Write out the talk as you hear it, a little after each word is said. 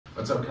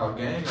What's up, Cal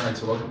Gang? All right,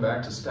 so welcome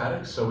back to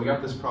statics. So we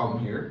got this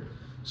problem here.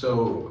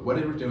 So what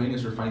we're doing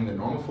is we're finding the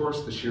normal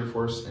force, the shear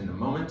force, and the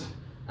moment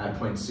at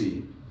point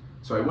C.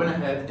 So I went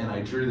ahead and I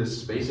drew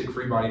this basic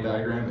free body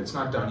diagram. It's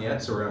not done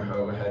yet, so we're gonna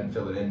go ahead and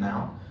fill it in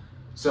now.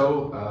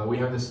 So we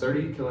have this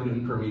 30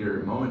 kilonewton per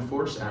meter moment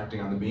force acting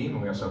on the beam,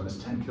 and we also have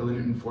this 10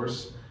 kilonewton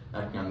force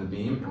acting on the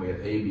beam, and we have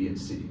A, B, and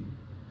C.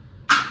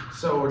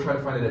 So we're trying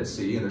to find it at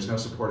C, and there's no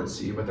support at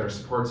C, but there are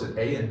supports at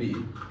A and B.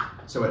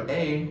 So at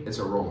A, it's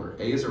a roller.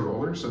 A is a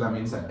roller, so that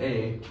means that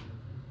A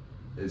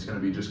is going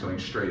to be just going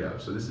straight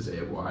up. So this is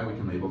A of Y, we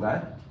can label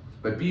that.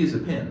 But B is a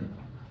pin,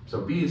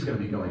 so B is going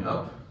to be going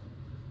up.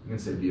 We can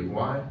say B of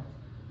Y,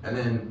 and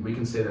then we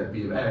can say that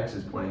B of X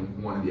is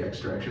pointing one of the X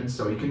directions.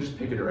 So you can just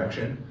pick a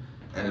direction,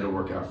 and it'll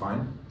work out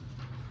fine.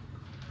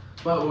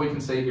 But what we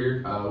can say here,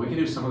 we can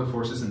do some of the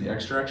forces in the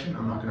X direction.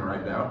 I'm not going to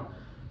write it out.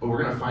 But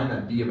we're going to find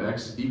that B of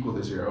X is equal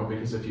to 0,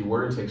 because if you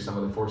were to take some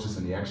of the forces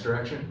in the X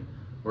direction,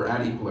 we're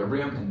at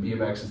equilibrium, and B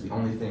of X is the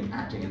only thing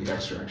acting in the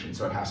X direction,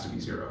 so it has to be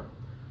 0.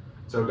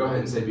 So go ahead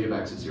and say B of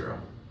X is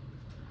 0.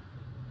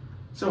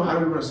 So how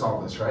do we want to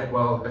solve this, right?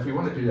 Well, if we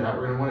want to do that,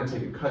 we're going to want to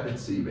take a cut at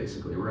C,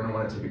 basically. We're going to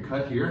want to take a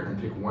cut here and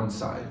pick one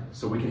side.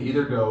 So we can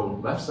either go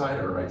left side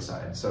or right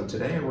side. So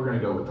today we're going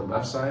to go with the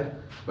left side,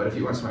 but if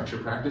you want some extra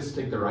practice,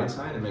 take the right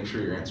side and make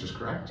sure your answer is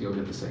correct. You'll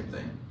get the same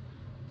thing.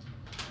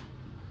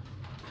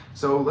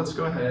 So let's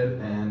go ahead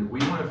and we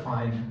want to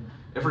find,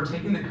 if we're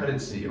taking the cut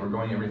at C and we're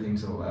going everything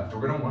to the left,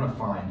 we're going to want to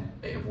find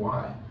A of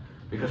Y,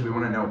 because we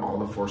want to know all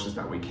the forces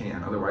that we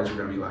can. Otherwise, we're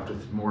going to be left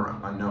with more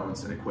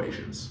unknowns than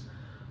equations.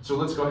 So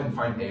let's go ahead and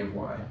find A of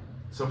Y.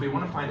 So if we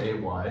want to find A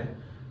of Y,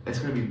 it's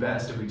going to be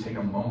best if we take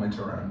a moment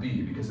around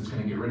B, because it's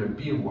going to get rid of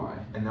B of Y,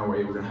 and that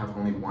way we're going to have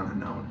only one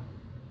unknown.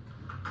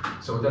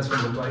 So what that's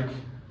going to look like,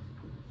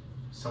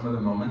 sum of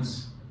the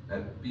moments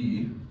at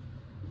B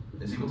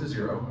is equal to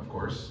 0, of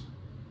course.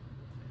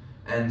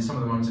 And some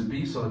of the moments at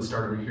B, so let's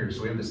start over here.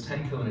 So we have this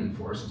 10 kilonewton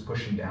force that's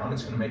pushing down.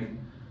 It's going to make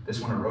this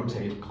one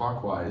rotate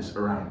clockwise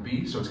around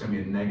B, so it's going to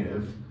be a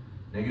negative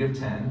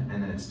 10,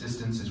 and then its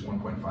distance is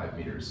 1.5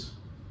 meters.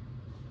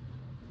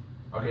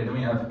 Okay, then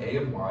we have A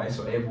of Y.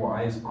 So A of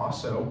Y is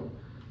also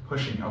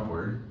pushing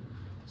upward.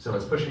 So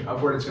it's pushing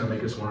upward, it's going to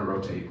make us want to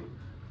rotate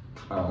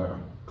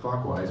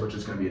clockwise, which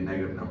is going to be a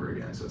negative number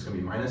again. So it's going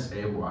to be minus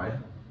A of Y.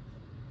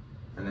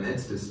 And then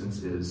its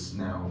distance is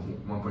now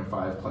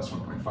 1.5 plus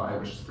 1.5,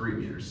 which is 3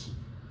 meters.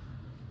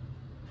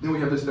 Then we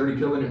have this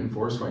 30 kilonewton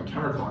force going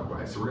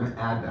counterclockwise, so we're going to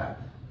add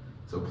that.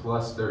 So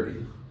plus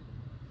 30.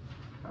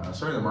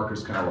 Sorry, the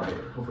marker's kind of light.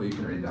 Hopefully you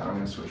can read that. I'm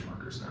going to switch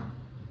markers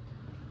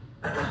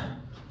now.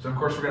 So of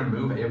course we're going to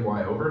move A of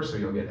Y over, so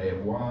you'll get A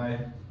of Y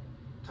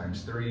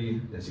times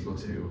 3 is equal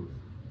to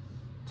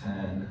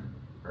 10,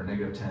 or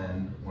negative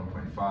 10,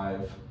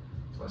 1.5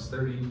 plus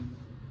 30.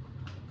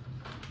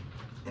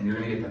 And you're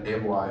going to get that A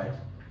of Y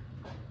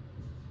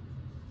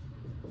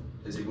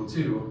is equal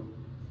to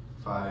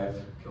 5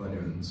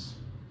 kilonewtons.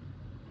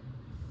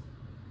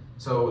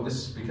 So this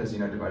is because,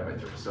 divide by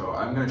 3. So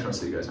I'm going to trust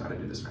that you guys know how to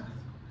do this math.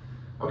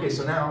 Okay,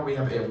 so now we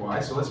have A of Y,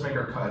 so let's make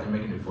our cut and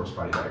make a new force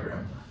body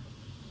diagram.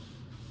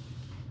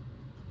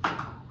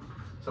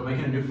 So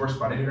making a new force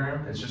body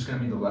diagram, it's just going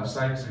to be the left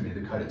side, it's going to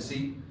be the cut at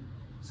C.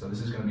 So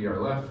this is going to be our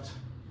left,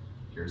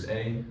 here's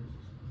A,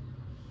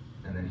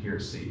 and then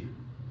here's C.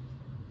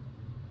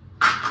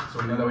 So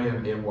we know that we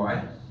have A of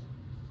Y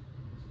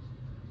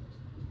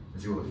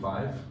is equal to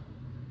 5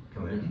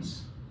 kilonewtons.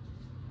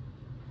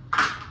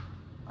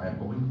 I am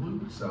holding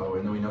blue. So,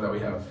 and then we know that we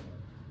have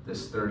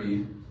this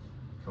 30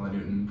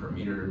 kilonewton per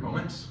meter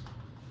moment.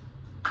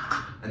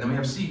 And then we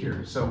have C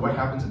here. So what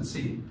happens at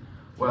C?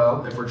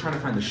 Well, if we're trying to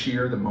find the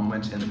shear, the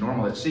moment, and the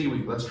normal at C,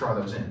 let's draw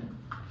those in.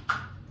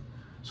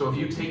 So if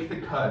you take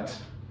the cut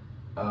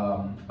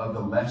of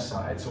the left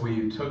side, so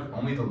we took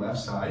only the left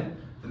side,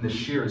 then the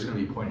shear is going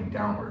to be pointing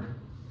downward.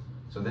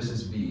 So this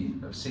is V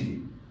of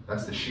C.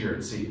 That's the shear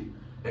at C.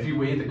 If you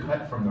weighed the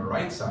cut from the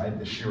right side,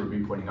 the shear would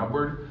be pointing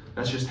upward.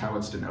 That's just how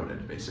it's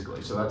denoted,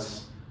 basically. So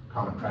that's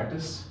common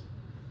practice.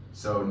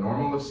 So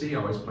normal of C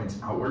always points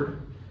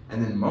outward.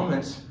 And then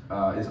moment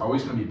is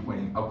always going to be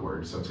pointing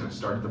upward. So it's going to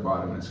start at the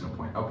bottom and it's going to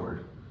point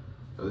upward.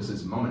 So this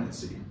is moment at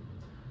C.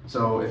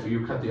 So if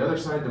you cut the other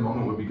side, the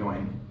moment would be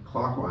going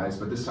clockwise,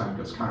 but this time it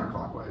goes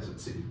counterclockwise at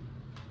C.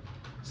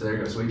 So there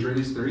you go. So we drew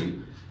these 3.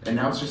 And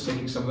now it's just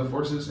taking some of the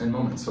forces and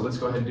moments. So let's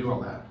go ahead and do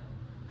all that.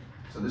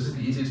 So this is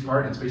the easiest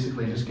part. It's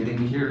basically just getting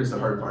to here is the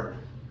hard part.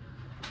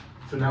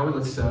 So now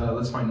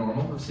let's find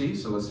normal of C.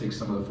 So let's take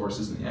some of the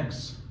forces in the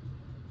X.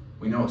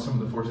 We know some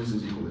of the forces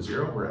is equal to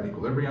 0. We're at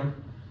equilibrium.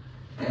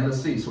 And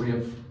let's see. So we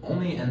have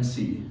only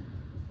NC.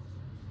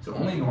 So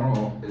only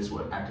normal is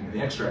what acting in the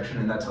X direction,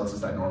 and that tells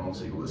us that normal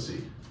is equal to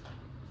C.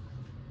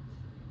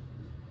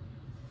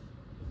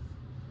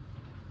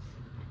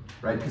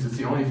 Right, because it's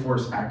the only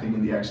force acting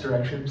in the X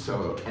direction,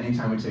 so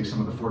anytime we take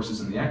some of the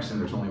forces in the X and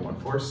there's only one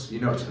force,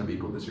 you know it's going to be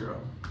equal to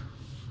 0.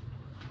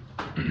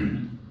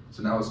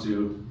 So now let's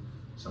do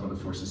some of the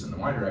forces in the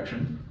Y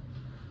direction.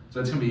 So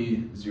it's going to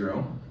be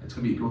 0, it's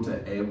going to be equal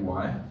to A of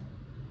Y,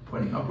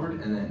 pointing upward,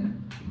 and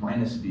then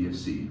minus B of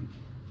C.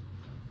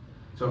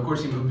 So of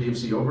course you move V of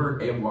C over,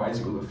 A of Y is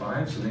equal to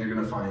 5, so then you're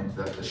going to find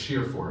that the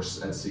shear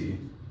force at C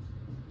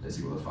is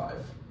equal to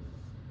 5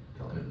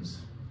 kilonewtons.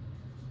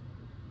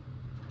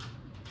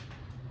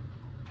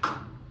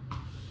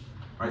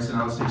 Alright, so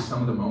now let's take sum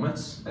of the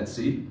moments at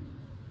C.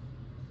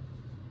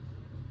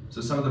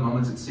 So sum of the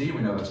moments at C,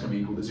 we know that's going to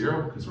be equal to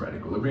 0 because we're at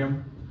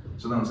equilibrium.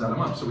 So then let's add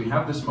them up. So we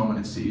have this moment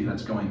at C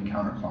that's going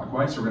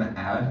counterclockwise, so we're going to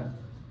add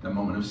the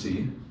moment of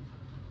C.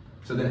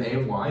 So then A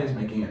of Y is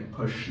making it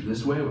push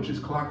this way, which is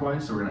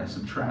clockwise, so we're going to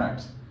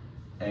subtract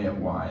A of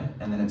Y,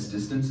 and then its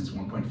distance is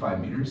 1.5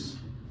 meters,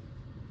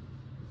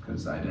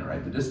 because I didn't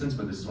write the distance,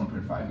 but this is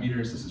 1.5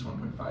 meters, this is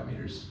 1.5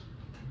 meters.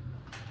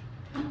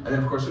 And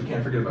then of course we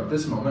can't forget about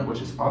this moment,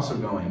 which is also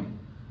going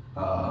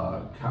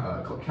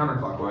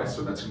counterclockwise,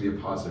 so that's going to be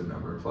a positive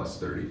number, plus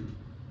 30.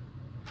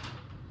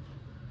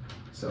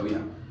 So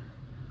yeah.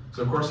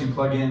 So of course you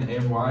plug in A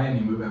of Y and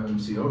you move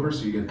MC over,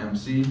 so you get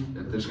MC.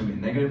 There's going to be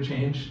a negative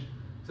change,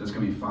 so it's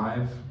going to be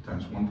 5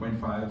 times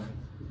 1.5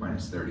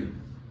 minus 30.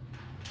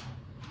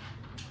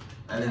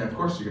 And then of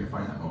course you're going to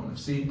find that moment of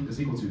C is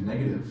equal to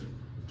negative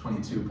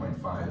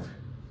 22.5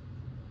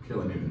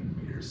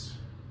 kilonewton meters.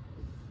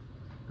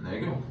 And there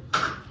you go.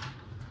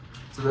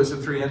 So those are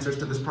 3 answers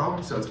to this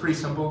problem. So it's pretty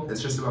simple.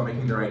 It's just about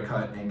making the right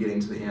cut and getting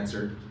to the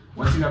answer.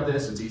 Once you have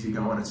this, it's easy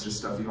going. It's just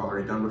stuff you've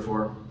already done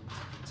before.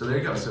 So there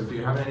you go. So if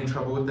you're having any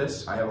trouble with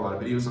this, I have a lot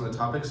of videos on the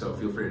topic, so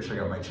feel free to check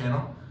out my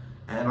channel.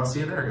 And I'll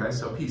see you there, guys.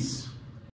 So peace.